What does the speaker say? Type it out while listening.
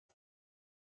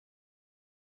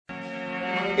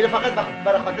اینو فقط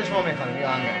برای خاطر شما میخوانم یا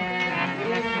آهنگ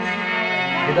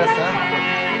یه دست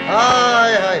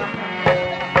های های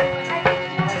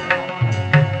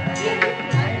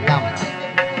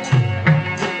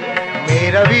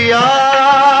میروی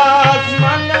از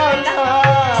من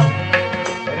لالم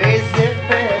ریز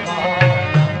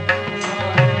پیغانم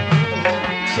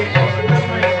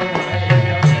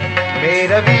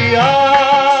میروی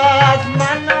از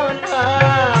من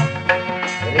لالم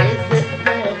ریز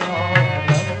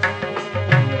پیغانم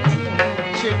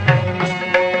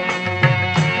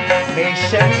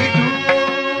میشوی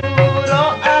دور و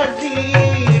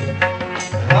عزیز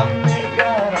غم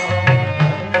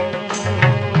نگرانم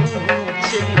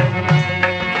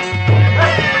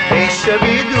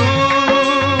میشوی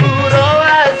دور و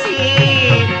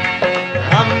عزیز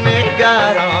غم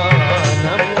نگرانم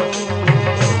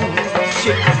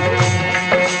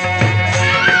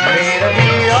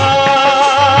میروی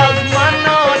از من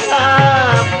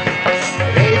لالم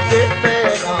ریز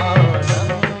پیغانم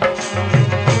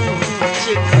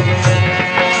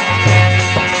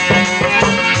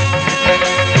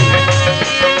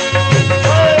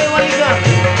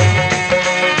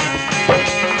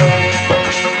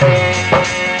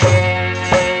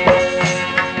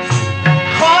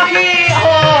خواهی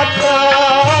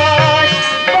آتش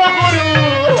با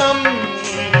غرورم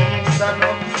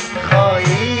میزنم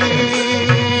خواهی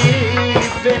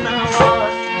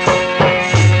بنواز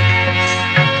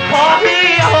خواهی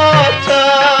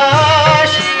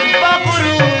آتش با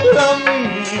غرورم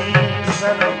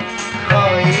میزنم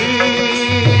خواهی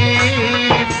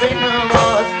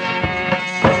بنواز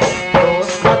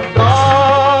دوست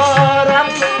دارم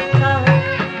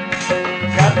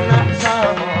گر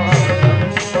نتوانم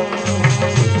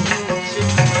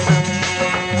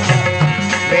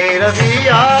میروی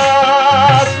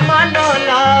از من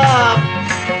لالم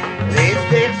ریز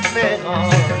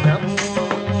پیغانم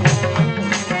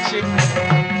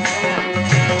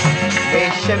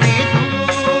میشوی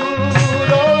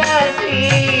دور و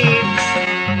عزیز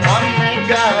غم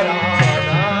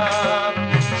نگرانم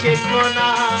چه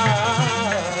کنم